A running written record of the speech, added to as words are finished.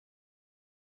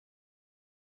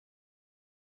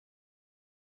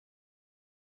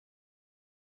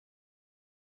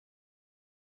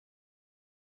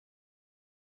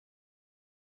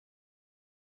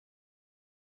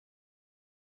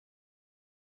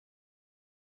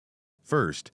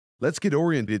First, let's get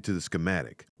oriented to the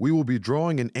schematic. We will be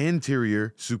drawing an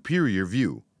anterior superior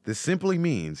view. This simply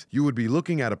means you would be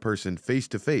looking at a person face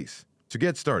to face. To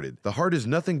get started, the heart is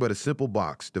nothing but a simple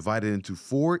box divided into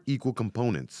 4 equal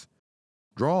components.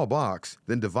 Draw a box,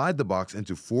 then divide the box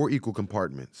into 4 equal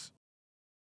compartments.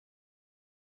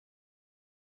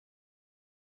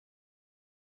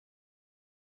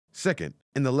 Second,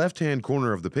 in the left-hand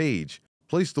corner of the page,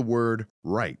 place the word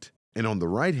right, and on the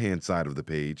right-hand side of the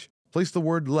page, place the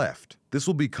word left. This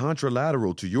will be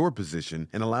contralateral to your position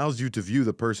and allows you to view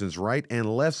the person's right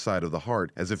and left side of the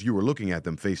heart as if you were looking at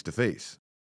them face to face.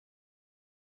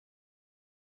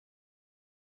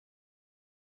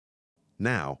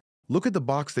 Now, look at the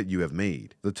box that you have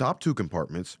made. The top 2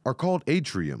 compartments are called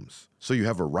atriums, so you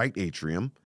have a right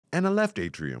atrium and a left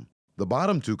atrium. The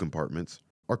bottom 2 compartments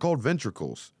are called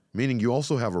ventricles, meaning you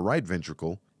also have a right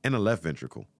ventricle and a left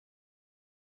ventricle.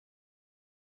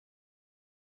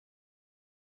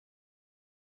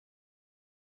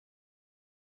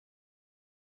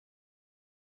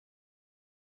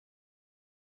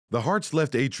 The heart's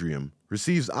left atrium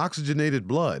receives oxygenated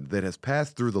blood that has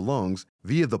passed through the lungs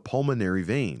via the pulmonary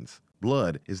veins.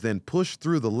 Blood is then pushed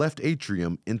through the left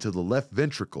atrium into the left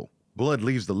ventricle. Blood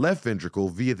leaves the left ventricle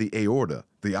via the aorta.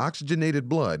 The oxygenated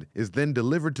blood is then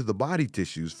delivered to the body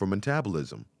tissues for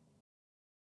metabolism.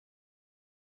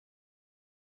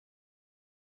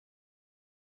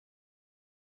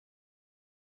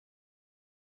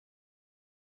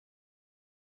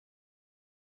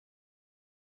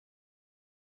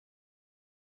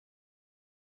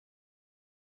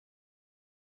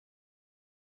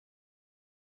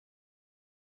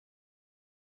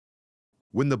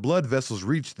 When the blood vessels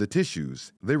reach the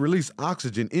tissues, they release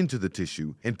oxygen into the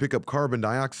tissue and pick up carbon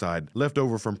dioxide left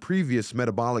over from previous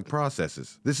metabolic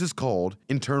processes. This is called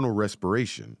internal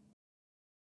respiration.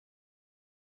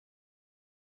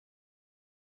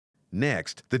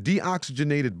 Next, the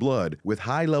deoxygenated blood with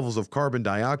high levels of carbon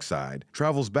dioxide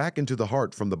travels back into the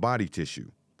heart from the body tissue.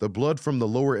 The blood from the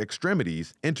lower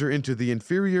extremities enter into the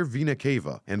inferior vena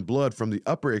cava, and blood from the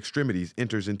upper extremities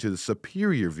enters into the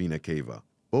superior vena cava.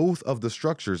 Both of the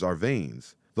structures are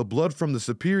veins. The blood from the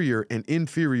superior and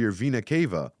inferior vena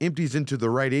cava empties into the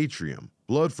right atrium.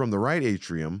 Blood from the right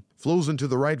atrium flows into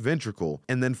the right ventricle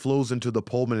and then flows into the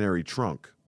pulmonary trunk.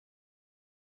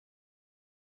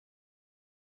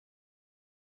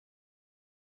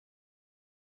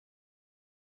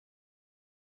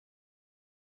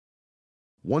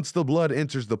 Once the blood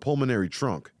enters the pulmonary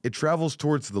trunk, it travels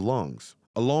towards the lungs.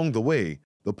 Along the way,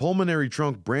 the pulmonary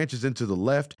trunk branches into the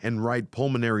left and right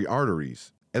pulmonary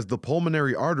arteries. As the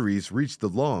pulmonary arteries reach the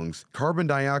lungs, carbon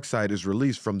dioxide is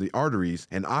released from the arteries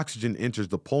and oxygen enters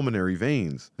the pulmonary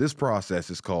veins. This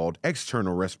process is called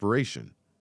external respiration.